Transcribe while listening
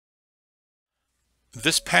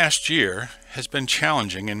This past year has been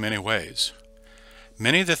challenging in many ways.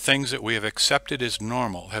 Many of the things that we have accepted as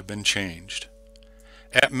normal have been changed.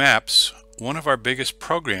 At MAPS, one of our biggest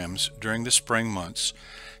programs during the spring months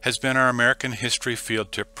has been our American History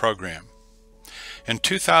Field Trip program. In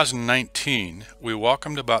 2019, we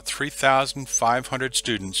welcomed about 3,500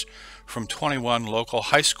 students from 21 local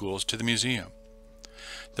high schools to the museum.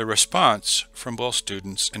 The response from both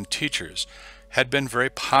students and teachers had been very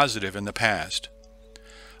positive in the past.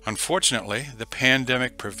 Unfortunately, the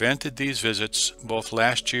pandemic prevented these visits both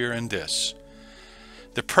last year and this.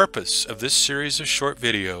 The purpose of this series of short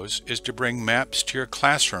videos is to bring maps to your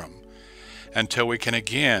classroom until we can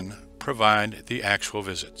again provide the actual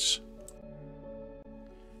visits.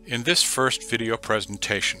 In this first video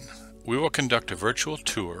presentation, we will conduct a virtual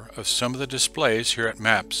tour of some of the displays here at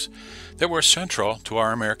MAPS that were central to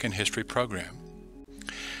our American History program.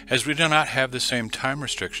 As we do not have the same time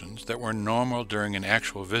restrictions that were normal during an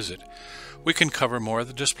actual visit, we can cover more of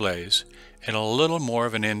the displays and a little more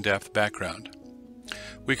of an in-depth background.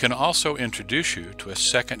 We can also introduce you to a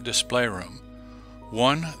second display room,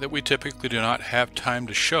 one that we typically do not have time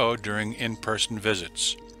to show during in-person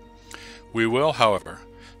visits. We will, however,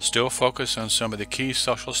 still focus on some of the key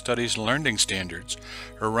social studies learning standards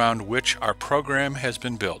around which our program has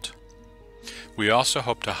been built. We also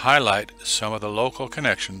hope to highlight some of the local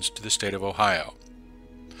connections to the state of Ohio.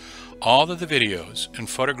 All of the videos and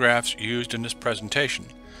photographs used in this presentation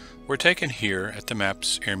were taken here at the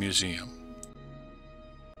MAPS Air Museum.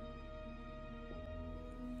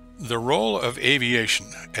 The role of aviation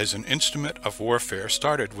as an instrument of warfare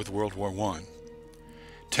started with World War I.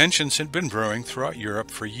 Tensions had been brewing throughout Europe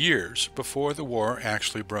for years before the war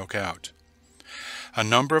actually broke out. A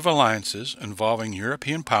number of alliances involving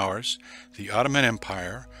European powers, the Ottoman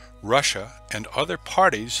Empire, Russia, and other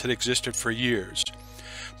parties had existed for years,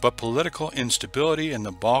 but political instability in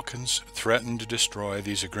the Balkans threatened to destroy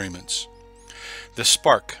these agreements. The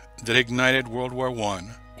spark that ignited World War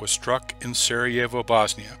I was struck in Sarajevo,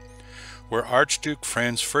 Bosnia, where Archduke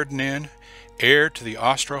Franz Ferdinand, heir to the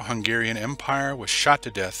Austro-Hungarian Empire, was shot to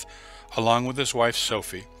death, along with his wife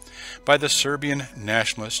Sophie, by the Serbian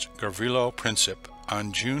nationalist Gavrilo Princip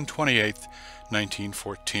on June 28,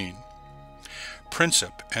 1914.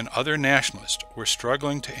 Princip and other nationalists were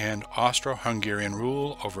struggling to end Austro-Hungarian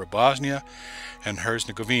rule over Bosnia and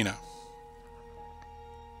Herzegovina.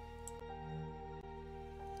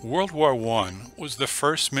 World War I was the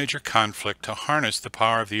first major conflict to harness the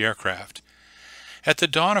power of the aircraft. At the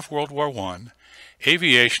dawn of World War I,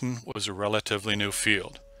 aviation was a relatively new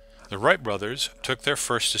field. The Wright brothers took their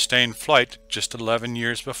first sustained flight just 11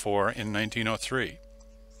 years before in 1903.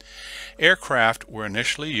 Aircraft were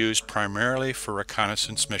initially used primarily for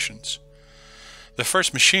reconnaissance missions. The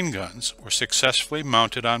first machine guns were successfully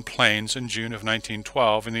mounted on planes in June of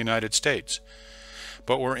 1912 in the United States,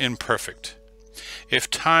 but were imperfect. If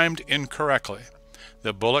timed incorrectly,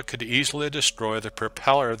 the bullet could easily destroy the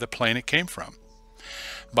propeller of the plane it came from.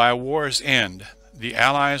 By war's end, the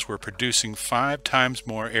Allies were producing 5 times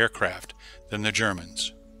more aircraft than the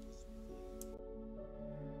Germans.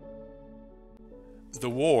 The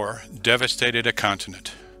war devastated a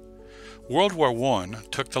continent. World War I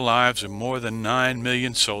took the lives of more than 9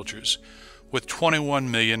 million soldiers, with 21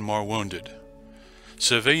 million more wounded.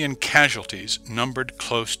 Civilian casualties numbered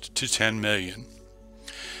close to 10 million.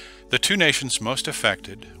 The two nations most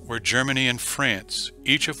affected were Germany and France,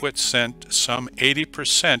 each of which sent some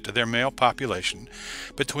 80% of their male population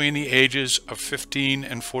between the ages of 15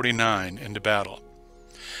 and 49 into battle.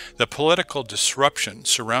 The political disruption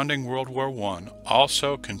surrounding World War I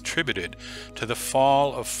also contributed to the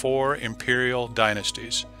fall of 4 imperial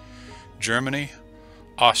dynasties: Germany,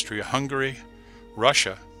 Austria-Hungary,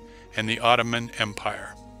 Russia, and the Ottoman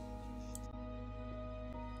Empire.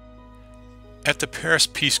 At the Paris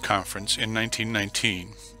Peace Conference in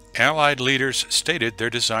 1919, Allied leaders stated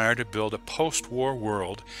their desire to build a post-war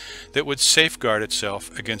world that would safeguard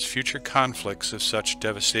itself against future conflicts of such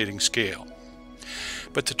devastating scale.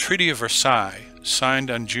 But the Treaty of Versailles,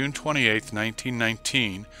 signed on June 28,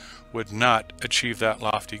 1919, would not achieve that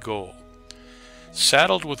lofty goal.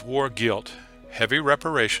 Saddled with war guilt, heavy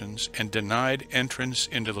reparations, and denied entrance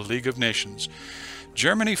into the League of Nations,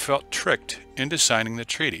 Germany felt tricked into signing the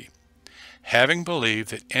treaty, having believed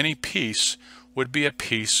that any peace would be a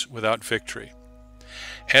peace without victory.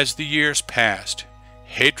 As the years passed,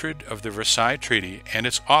 hatred of the Versailles Treaty and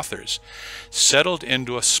its authors settled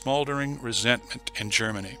into a smoldering resentment in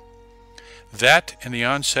Germany. That and the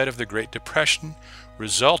onset of the Great Depression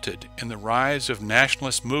resulted in the rise of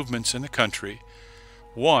nationalist movements in the country,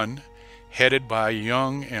 one headed by a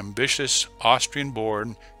young, ambitious,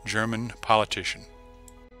 Austrian-born German politician.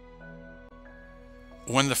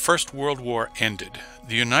 When the First World War ended,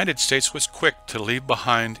 the United States was quick to leave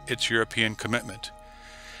behind its European commitment.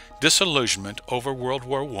 Disillusionment over World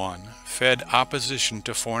War I fed opposition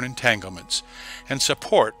to foreign entanglements and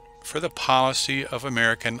support for the policy of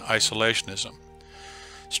American isolationism.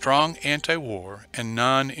 Strong anti-war and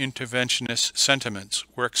non-interventionist sentiments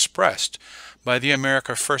were expressed by the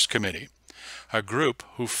America First Committee, a group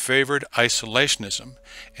who favored isolationism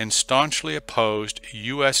and staunchly opposed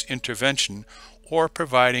U.S. intervention or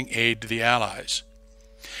providing aid to the Allies.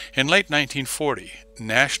 In late 1940,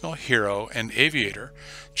 national hero and aviator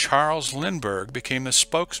Charles Lindbergh became the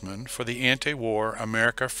spokesman for the anti-war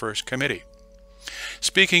America First Committee.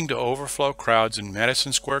 Speaking to overflow crowds in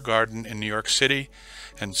Madison Square Garden in New York City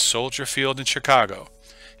and Soldier Field in Chicago,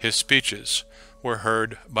 his speeches were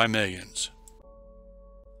heard by millions.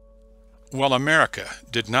 While America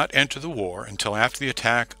did not enter the war until after the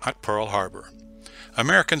attack at Pearl Harbor,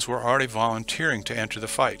 Americans were already volunteering to enter the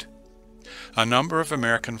fight. A number of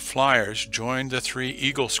American flyers joined the 3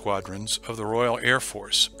 Eagle squadrons of the Royal Air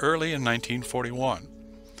Force early in 1941.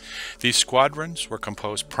 These squadrons were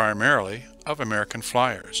composed primarily of American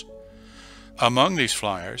flyers. Among these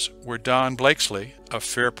flyers were Don Blakesley of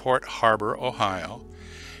Fairport Harbor, Ohio,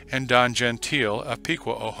 and Don Gentile of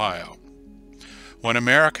Piqua, Ohio. When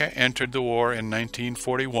America entered the war in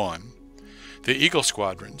 1941, the Eagle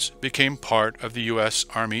squadrons became part of the U.S.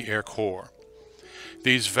 Army Air Corps.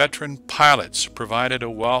 These veteran pilots provided a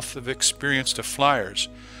wealth of experience to flyers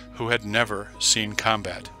who had never seen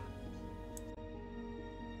combat.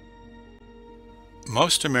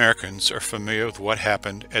 Most Americans are familiar with what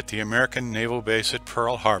happened at the American Naval Base at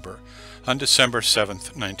Pearl Harbor on December 7,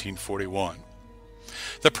 1941.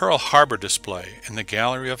 The Pearl Harbor display in the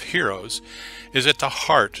Gallery of Heroes is at the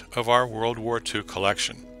heart of our World War II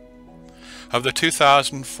collection. Of the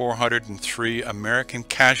 2,403 American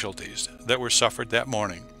casualties that were suffered that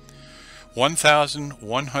morning,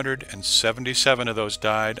 1,177 of those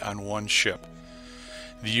died on one ship,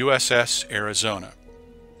 the USS Arizona.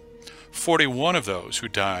 41 of those who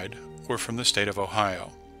died were from the state of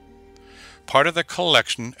Ohio. Part of the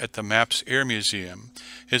collection at the Maps Air Museum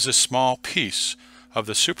is a small piece of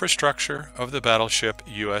the superstructure of the battleship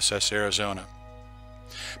USS Arizona.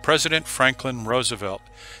 President Franklin Roosevelt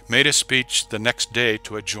made a speech the next day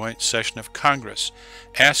to a joint session of Congress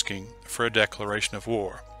asking for a declaration of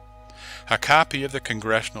war. A copy of the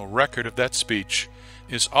congressional record of that speech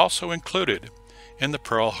is also included in the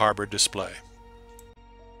Pearl Harbor display.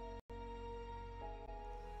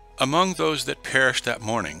 Among those that perished that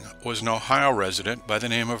morning was an Ohio resident by the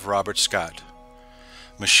name of Robert Scott.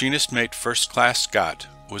 Machinist Mate First Class Scott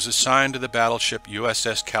was assigned to the battleship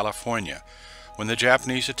USS California when the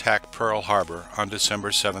Japanese attacked Pearl Harbor on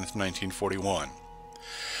December 7, 1941.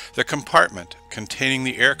 The compartment containing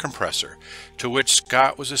the air compressor to which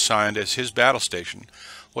Scott was assigned as his battle station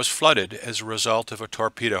was flooded as a result of a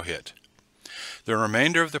torpedo hit. The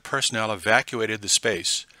remainder of the personnel evacuated the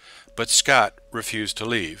space, but Scott refused to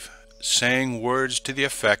leave, saying words to the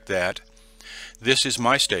effect that, "This is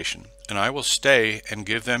my station, and I will stay and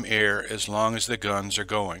give them air as long as the guns are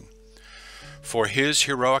going." For his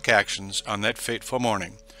heroic actions on that fateful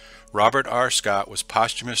morning, Robert R. Scott was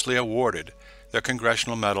posthumously awarded the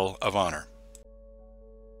Congressional Medal of Honor.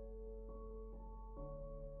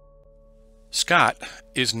 Scott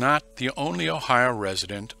is not the only Ohio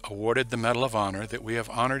resident awarded the Medal of Honor that we have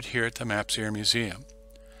honored here at the Maps Air Museum.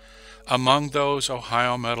 Among those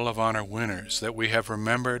Ohio Medal of Honor winners that we have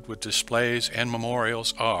remembered with displays and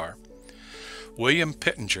memorials are William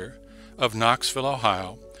Pittenger of Knoxville,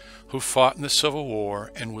 Ohio, who fought in the Civil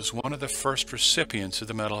War and was one of the first recipients of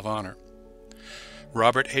the Medal of Honor.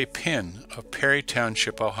 Robert A. Pinn of Perry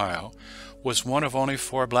Township, Ohio, was one of only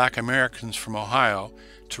 4 black Americans from Ohio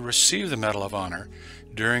to receive the Medal of Honor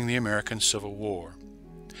during the American Civil War.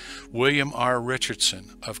 William R.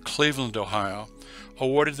 Richardson of Cleveland, Ohio,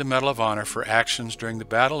 awarded the Medal of Honor for actions during the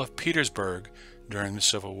Battle of Petersburg during the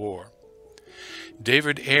Civil War.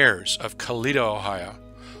 David Ayers of Toledo, Ohio,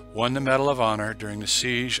 won the Medal of Honor during the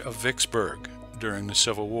Siege of Vicksburg during the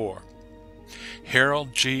Civil War.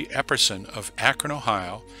 Harold G. Epperson of Akron,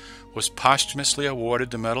 Ohio, was posthumously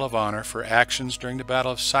awarded the Medal of Honor for actions during the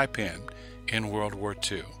Battle of Saipan in World War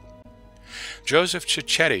II. Joseph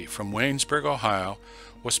Cicchetti from Waynesburg, Ohio,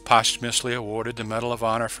 was posthumously awarded the Medal of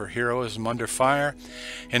Honor for heroism under fire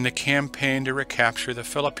in the campaign to recapture the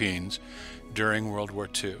Philippines during World War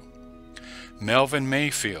II. Melvin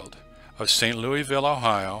Mayfield of St. Louisville,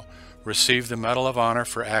 Ohio, received the Medal of Honor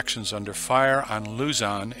for actions under fire on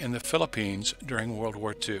Luzon in the Philippines during World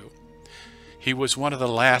War II. He was one of the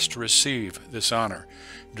last to receive this honor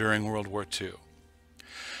during World War II.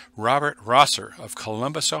 Robert Rosser of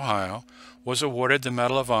Columbus, Ohio, was awarded the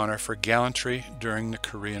Medal of Honor for gallantry during the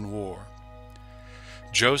Korean War.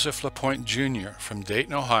 Joseph LaPointe Jr. from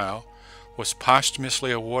Dayton, Ohio, was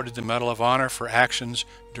posthumously awarded the Medal of Honor for actions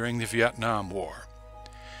during the Vietnam War.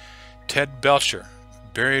 Ted Belcher,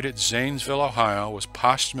 buried at Zanesville, Ohio, was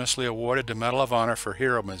posthumously awarded the Medal of Honor for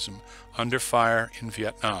heroism under fire in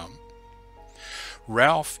Vietnam.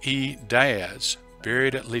 Ralph E. Diaz,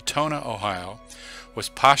 buried at Latona, Ohio, was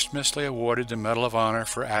posthumously awarded the Medal of Honor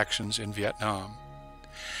for actions in Vietnam.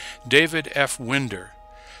 David F. Winder,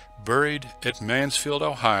 buried at Mansfield,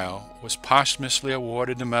 Ohio, was posthumously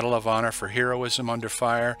awarded the Medal of Honor for heroism under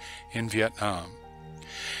fire in Vietnam.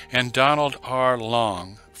 And Donald R.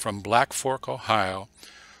 Long, from Black Fork, Ohio,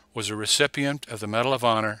 was a recipient of the Medal of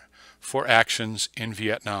Honor for actions in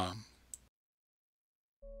Vietnam.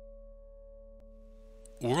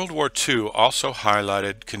 World War II also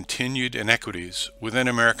highlighted continued inequities within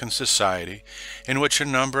American society, in which a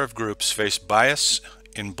number of groups faced bias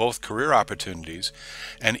in both career opportunities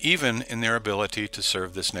and even in their ability to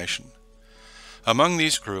serve this nation. Among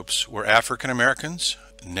these groups were African Americans,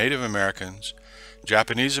 Native Americans,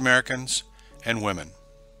 Japanese Americans, and women.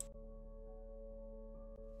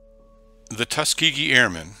 The Tuskegee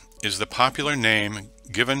Airmen is the popular name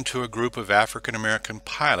given to a group of African American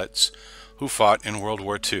pilots who fought in World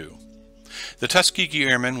War II. The Tuskegee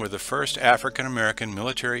Airmen were the first African American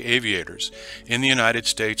military aviators in the United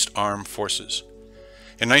States Armed Forces.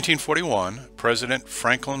 In 1941, President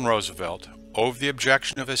Franklin Roosevelt, over the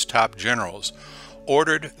objection of his top generals,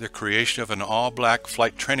 ordered the creation of an all-black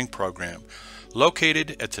flight training program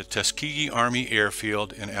located at the Tuskegee Army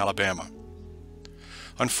Airfield in Alabama.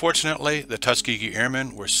 Unfortunately, the Tuskegee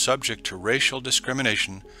Airmen were subject to racial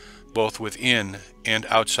discrimination both within and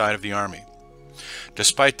outside of the Army.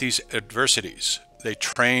 Despite these adversities, they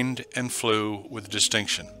trained and flew with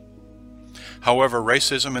distinction. However,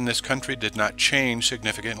 racism in this country did not change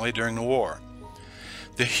significantly during the war.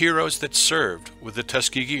 The heroes that served with the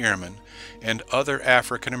Tuskegee Airmen and other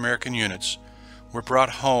African American units were brought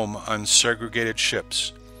home on segregated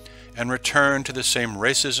ships and returned to the same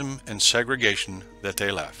racism and segregation that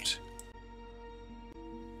they left.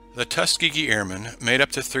 The Tuskegee Airmen made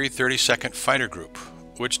up the 332nd Fighter Group,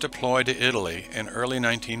 which deployed to Italy in early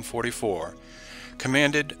 1944,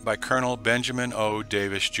 commanded by Colonel Benjamin O.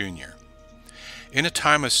 Davis, Jr. In a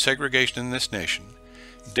time of segregation in this nation,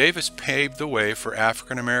 Davis paved the way for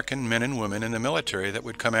African American men and women in the military that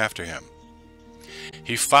would come after him.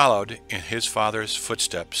 He followed in his father's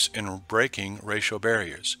footsteps in breaking racial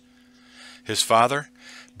barriers. His father,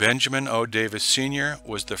 Benjamin O. Davis Sr.,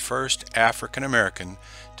 was the first African American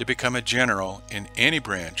to become a general in any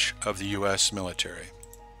branch of the U.S. military.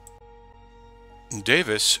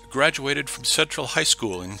 Davis graduated from Central High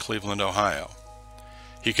School in Cleveland, Ohio.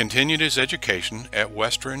 He continued his education at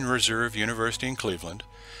Western Reserve University in Cleveland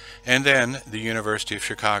and then the University of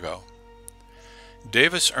Chicago.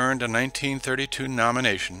 Davis earned a 1932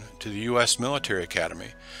 nomination to the U.S. Military Academy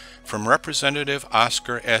from Representative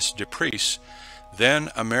Oscar S. DePriest, then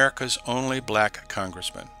America's only black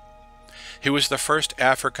congressman. He was the first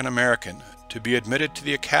African American to be admitted to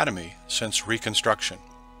the Academy since Reconstruction.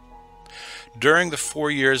 During the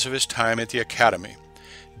 4 years of his time at the Academy,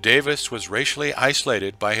 Davis was racially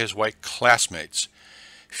isolated by his white classmates,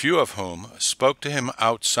 few of whom spoke to him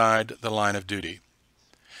outside the line of duty.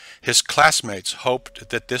 His classmates hoped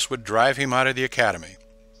that this would drive him out of the Academy.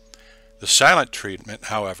 The silent treatment,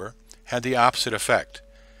 however, had the opposite effect.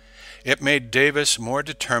 It made Davis more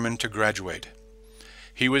determined to graduate.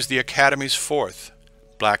 He was the Academy's fourth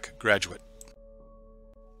black graduate.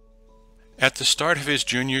 At the start of his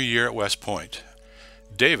junior year at West Point,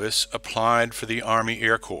 Davis applied for the Army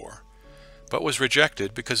Air Corps, but was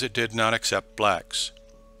rejected because it did not accept blacks.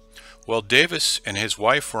 While Davis and his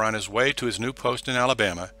wife were on his way to his new post in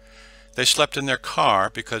Alabama, they slept in their car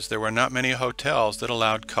because there were not many hotels that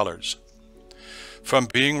allowed colors. From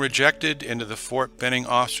being rejected into the Fort Benning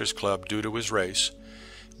Officers Club due to his race,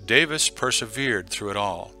 Davis persevered through it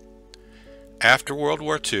all. After World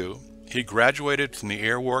War II, he graduated from the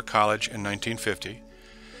Air War College in 1950,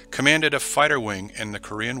 commanded a fighter wing in the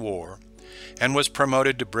Korean War, and was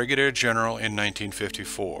promoted to Brigadier General in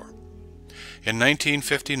 1954. In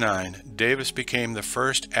 1959, Davis became the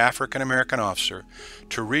first African American officer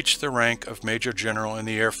to reach the rank of Major General in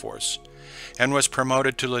the Air Force, and was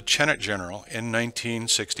promoted to Lieutenant General in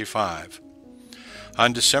 1965.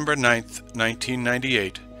 On December 9,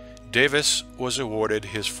 1998, Davis was awarded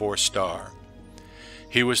his 4th star.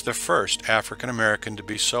 He was the first African American to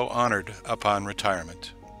be so honored upon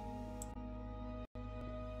retirement.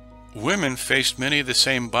 Women faced many of the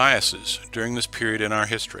same biases during this period in our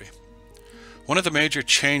history. One of the major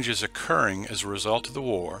changes occurring as a result of the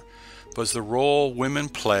war was the role women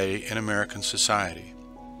play in American society.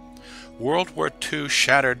 World War II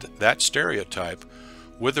shattered that stereotype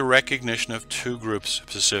with the recognition of two groups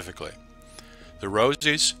specifically, the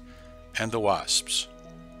Rosies and the Wasps.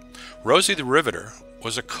 Rosie the Riveter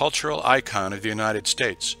was a cultural icon of the United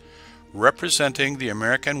States, representing the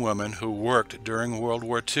American women who worked during World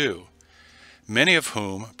War II, many of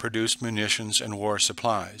whom produced munitions and war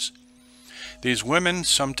supplies. These women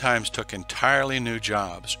sometimes took entirely new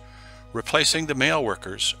jobs, replacing the male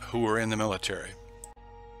workers who were in the military.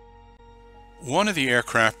 One of the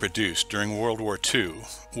aircraft produced during World War II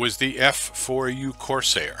was the F-4U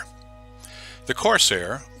Corsair. The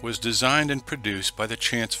Corsair was designed and produced by the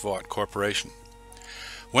Chance Vought Corporation.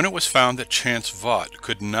 When it was found that Chance Vought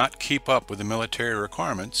could not keep up with the military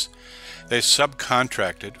requirements, they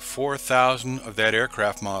subcontracted 4,000 of that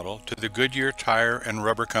aircraft model to the Goodyear Tire and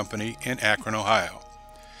Rubber Company in Akron, Ohio.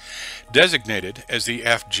 Designated as the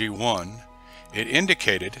FG-1, it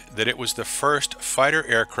indicated that it was the first fighter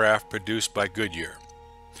aircraft produced by Goodyear.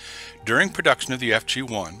 During production of the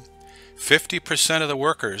FG-1, 50% of the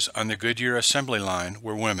workers on the Goodyear assembly line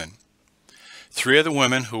were women. 3 of the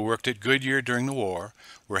women who worked at Goodyear during the war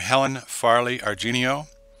were Helen Farley Argenio,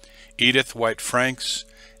 Edith White Franks,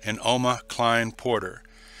 and Oma Klein Porter,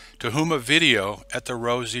 to whom a video at the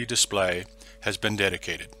Rosie display has been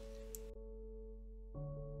dedicated.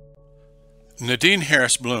 Nadine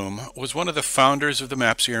Harris Bloom was one of the founders of the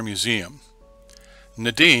Maps Air Museum.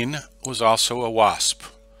 Nadine was also a WASP,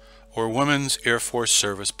 or Women's Air Force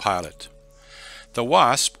Service pilot. The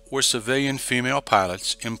WASP were civilian female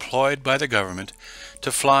pilots employed by the government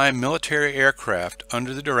to fly military aircraft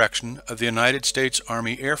under the direction of the United States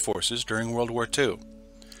Army Air Forces during World War II.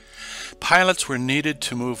 Pilots were needed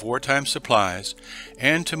to move wartime supplies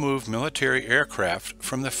and to move military aircraft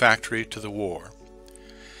from the factory to the war.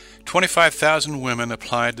 25,000 women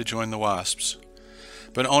applied to join the WASPs,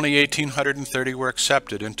 but only 1,830 were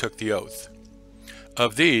accepted and took the oath.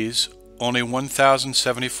 Of these, only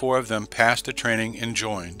 1,074 of them passed the training and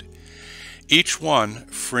joined, each one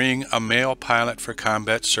freeing a male pilot for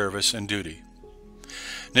combat service and duty.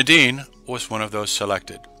 Nadine was one of those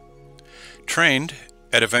selected. Trained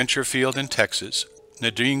at a venture field in Texas,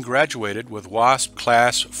 Nadine graduated with WASP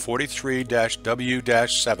Class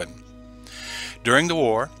 43-W-7. During the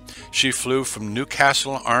war, she flew from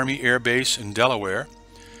Newcastle Army Air Base in Delaware,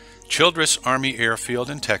 Childress Army Airfield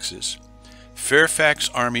in Texas, Fairfax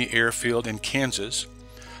Army Airfield in Kansas,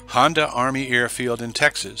 Honda Army Airfield in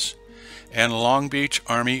Texas, and Long Beach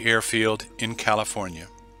Army Airfield in California.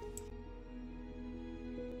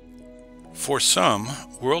 For some,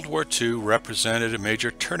 World War II represented a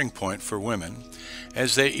major turning point for women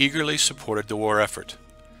as they eagerly supported the war effort.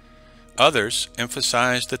 Others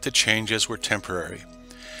emphasized that the changes were temporary,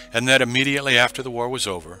 and that immediately after the war was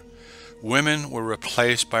over, women were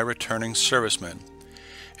replaced by returning servicemen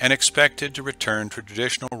and expected to return to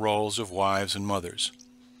traditional roles of wives and mothers.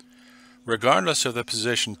 Regardless of the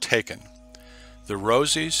position taken, the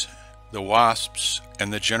Rosies, the Wasps,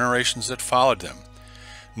 and the generations that followed them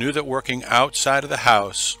knew that working outside of the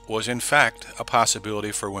house was in fact a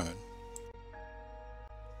possibility for women.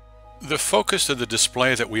 The focus of the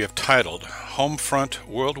display that we have titled Homefront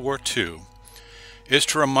World War II is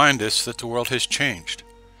to remind us that the world has changed,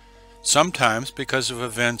 sometimes because of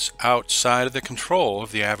events outside of the control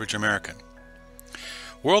of the average American.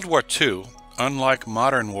 World War II, unlike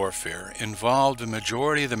modern warfare, involved the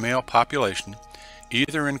majority of the male population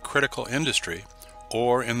either in critical industry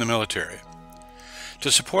or in the military. To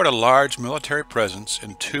support a large military presence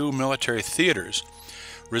in 2 military theaters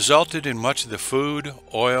resulted in much of the food,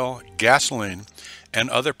 oil, gasoline, and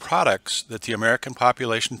other products that the American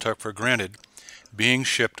population took for granted being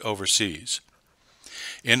shipped overseas.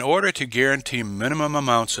 In order to guarantee minimum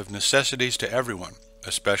amounts of necessities to everyone,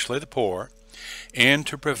 especially the poor, and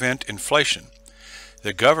to prevent inflation,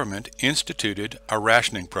 the government instituted a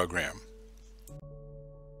rationing program.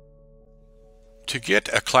 To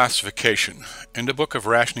get a classification in the Book of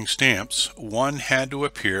Rationing Stamps, one had to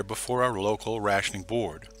appear before a local rationing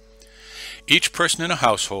board. Each person in a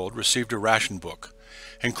household received a ration book,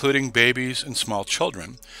 including babies and small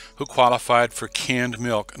children who qualified for canned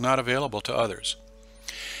milk not available to others.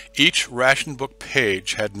 Each ration book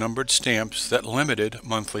page had numbered stamps that limited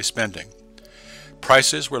monthly spending.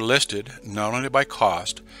 Prices were listed not only by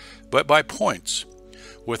cost, but by points,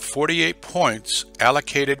 with 48 points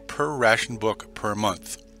allocated per ration book per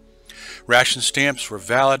month. Ration stamps were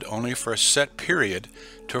valid only for a set period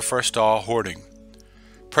to forestall hoarding.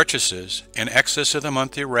 Purchases in excess of the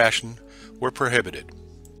monthly ration were prohibited.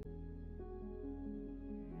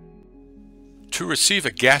 To receive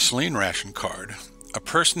a gasoline ration card, a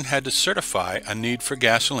person had to certify a need for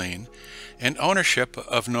gasoline and ownership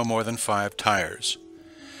of no more than 5 tires.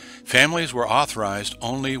 Families were authorized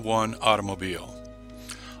only 1 automobile.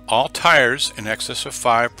 All tires in excess of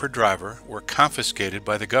 5 per driver were confiscated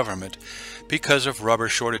by the government because of rubber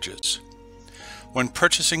shortages. When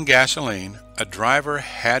purchasing gasoline, a driver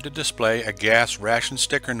had to display a gas ration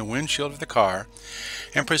sticker in the windshield of the car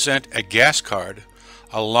and present a gas card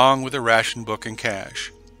along with a ration book and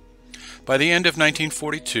cash. By the end of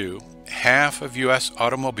 1942, half of U.S.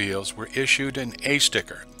 automobiles were issued an A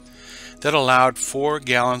sticker that allowed 4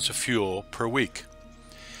 gallons of fuel per week.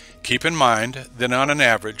 Keep in mind that on an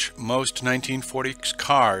average, most 1940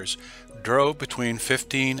 cars drove between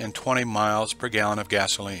 15 and 20 miles per gallon of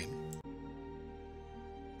gasoline.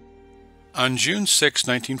 On June 6,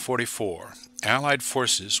 1944, Allied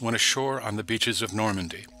forces went ashore on the beaches of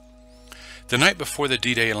Normandy. The night before the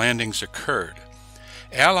D-Day landings occurred,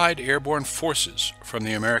 Allied airborne forces from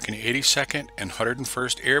the American 82nd and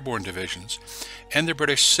 101st Airborne Divisions and the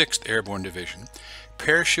British 6th Airborne Division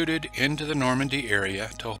parachuted into the Normandy area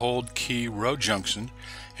to hold key road junctions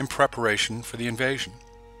in preparation for the invasion.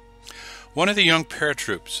 One of the young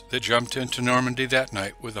paratroops that jumped into Normandy that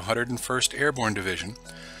night with the 101st Airborne Division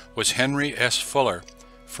was Henry S. Fuller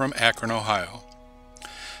from Akron, Ohio.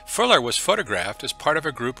 Fuller was photographed as part of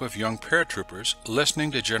a group of young paratroopers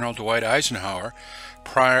listening to General Dwight Eisenhower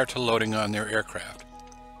prior to loading on their aircraft.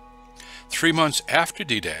 3 months after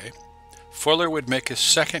D-Day, Fuller would make his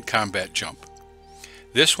second combat jump,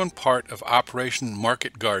 this one part of Operation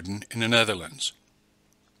Market Garden in the Netherlands.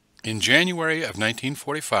 In January of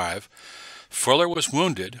 1945, Fuller was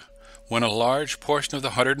wounded when a large portion of the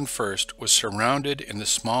 101st was surrounded in the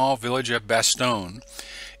small village of Bastogne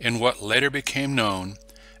in what later became known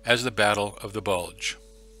as the Battle of the Bulge.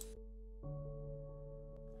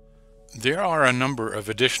 There are a number of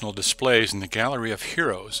additional displays in the Gallery of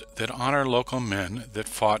Heroes that honor local men that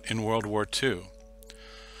fought in World War II.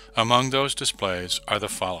 Among those displays are the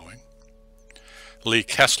following: Lee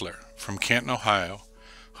Kessler from Canton, Ohio,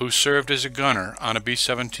 who served as a gunner on a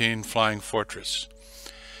B-17 Flying Fortress.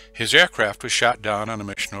 His aircraft was shot down on a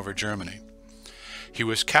mission over Germany. He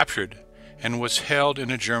was captured and was held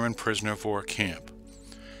in a German prisoner of war camp.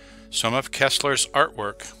 Some of Kessler's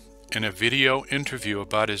artwork and a video interview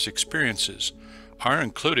about his experiences are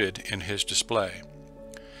included in his display.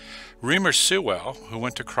 Reamer Sewell, who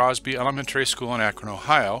went to Crosby Elementary School in Akron,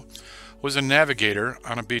 Ohio, was a navigator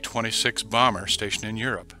on a B-26 bomber stationed in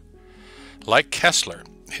Europe. Like Kessler,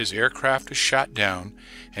 his aircraft was shot down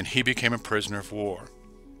and he became a prisoner of war.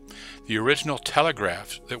 The original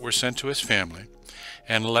telegraphs that were sent to his family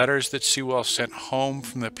and letters that Sewell sent home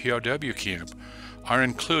from the POW camp are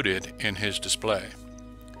included in his display.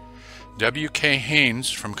 W.K.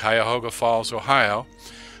 Haynes from Cuyahoga Falls, Ohio,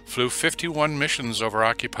 flew 51 missions over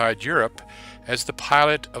occupied Europe as the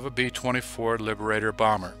pilot of a B-24 Liberator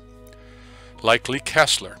bomber. Like Lee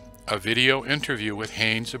Kessler, a video interview with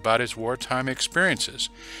Haynes about his wartime experiences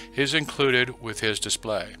is included with his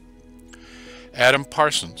display. Adam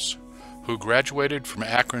Parsons, who graduated from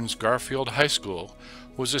Akron's Garfield High School,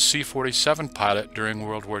 was a C-47 pilot during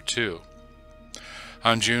World War II.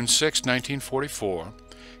 On June 6, 1944,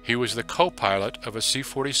 he was the co-pilot of a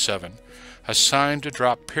C-47 assigned to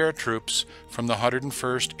drop paratroops from the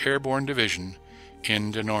 101st Airborne Division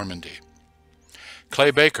into Normandy. Clay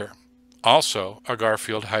Baker, also a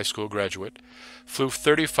Garfield High School graduate, flew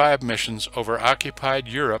 35 missions over occupied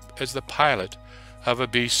Europe as the pilot of a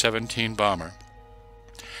B-17 bomber.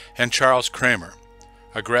 And Charles Kramer,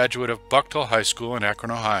 a graduate of Bucknell High School in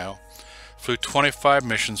Akron, Ohio, flew 25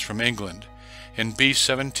 missions from England in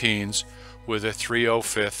B-17s with the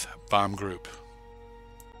 305th Bomb Group.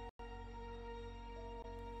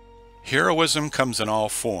 Heroism comes in all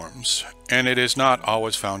forms, and it is not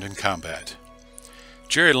always found in combat.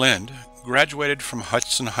 Jerry Lind graduated from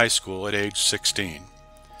Hudson High School at age 16.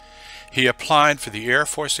 He applied for the Air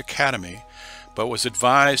Force Academy, but was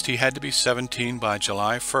advised he had to be 17 by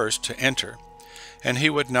July 1st to enter, and he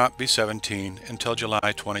would not be 17 until July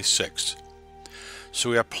 26th.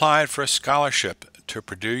 So he applied for a scholarship to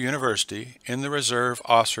Purdue University in the Reserve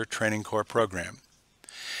Officer Training Corps program.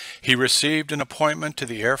 He received an appointment to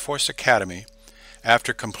the Air Force Academy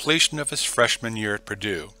after completion of his freshman year at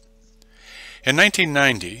Purdue. In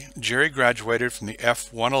 1990, Jerry graduated from the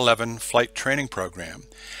F-111 Flight Training Program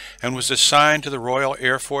and was assigned to the Royal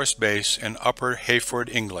Air Force Base in Upper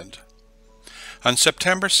Hayford, England. On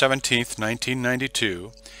September 17,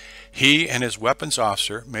 1992, he and his weapons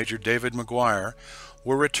officer, Major David McGuire,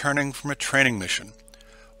 were returning from a training mission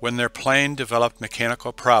when their plane developed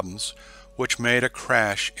mechanical problems which made a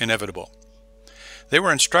crash inevitable. They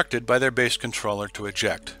were instructed by their base controller to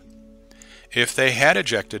eject. If they had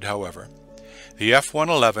ejected, however, the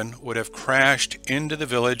F-111 would have crashed into the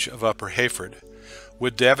village of Upper Hayford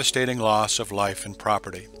with devastating loss of life and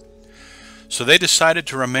property. So they decided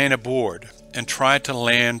to remain aboard and try to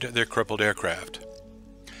land their crippled aircraft.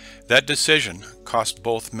 That decision cost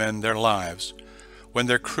both men their lives when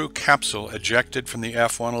their crew capsule ejected from the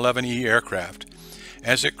F-111E aircraft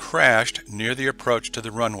as it crashed near the approach to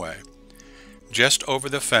the runway, just over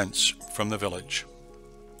the fence from the village.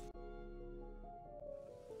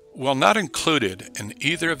 While not included in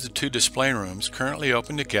either of the two display rooms currently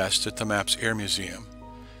open to guests at the MAPS Air Museum,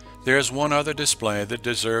 there is one other display that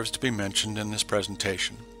deserves to be mentioned in this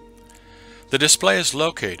presentation. The display is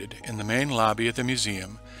located in the main lobby of the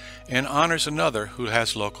museum and honors another who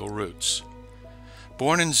has local roots.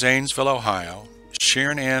 Born in Zanesville, Ohio,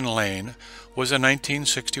 Sharon Ann Lane was a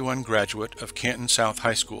 1961 graduate of Canton South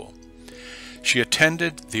High School. She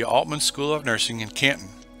attended the Altman School of Nursing in Canton,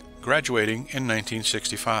 graduating in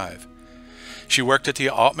 1965. She worked at the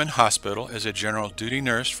Altman Hospital as a general duty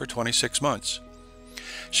nurse for 26 months.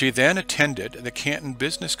 She then attended the Canton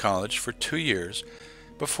Business College for 2 years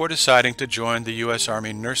before deciding to join the U.S.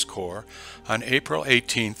 Army Nurse Corps on April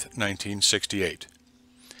 18, 1968.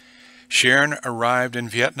 Sharon arrived in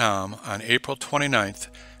Vietnam on April 29,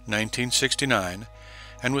 1969,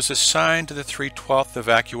 and was assigned to the 312th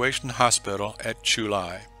Evacuation Hospital at Chu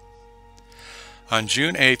Lai. On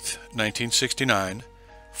June 8, 1969,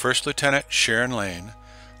 First Lieutenant Sharon Lane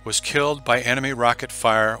was killed by enemy rocket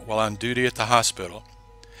fire while on duty at the hospital,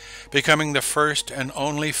 becoming the first and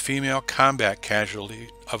only female combat casualty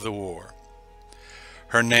of the war.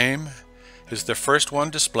 Her name is the first one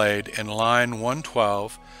displayed in Line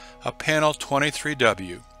 112 of Panel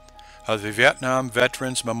 23W of the Vietnam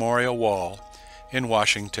Veterans Memorial Wall in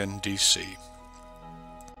Washington, D.C.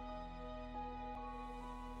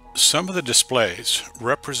 Some of the displays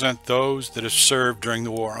represent those that have served during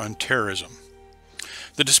the War on Terrorism.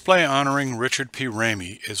 The display honoring Richard P.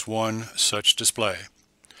 Ramey is one such display.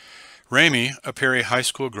 Ramey, a Perry High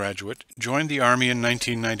School graduate, joined the Army in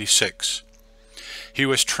 1996. He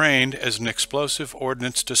was trained as an Explosive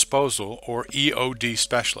Ordnance Disposal, or EOD,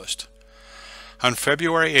 specialist. On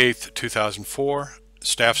February 8, 2004,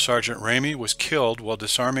 Staff Sergeant Ramey was killed while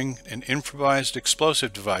disarming an improvised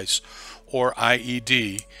explosive device, or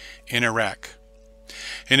IED, in Iraq.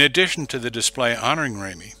 In addition to the display honoring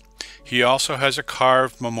Ramey, he also has a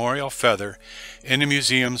carved memorial feather in the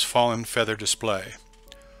museum's Fallen Feather display.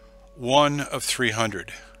 One of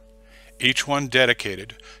 300, each one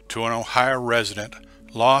dedicated to an Ohio resident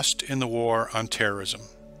lost in the War on Terrorism.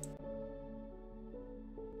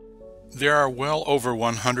 There are well over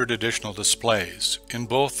 100 additional displays in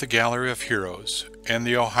both the Gallery of Heroes and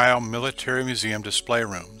the Ohio Military Museum display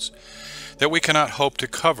rooms that we cannot hope to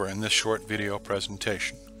cover in this short video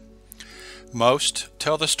presentation. Most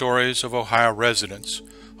tell the stories of Ohio residents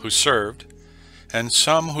who served and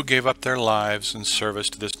some who gave up their lives in service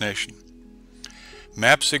to this nation.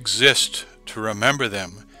 Maps exist to remember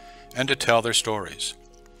them and to tell their stories.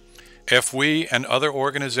 If we and other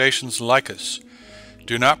organizations like us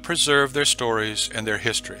do not preserve their stories and their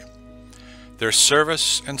history, their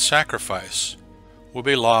service and sacrifice will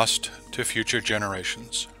be lost to future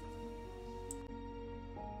generations.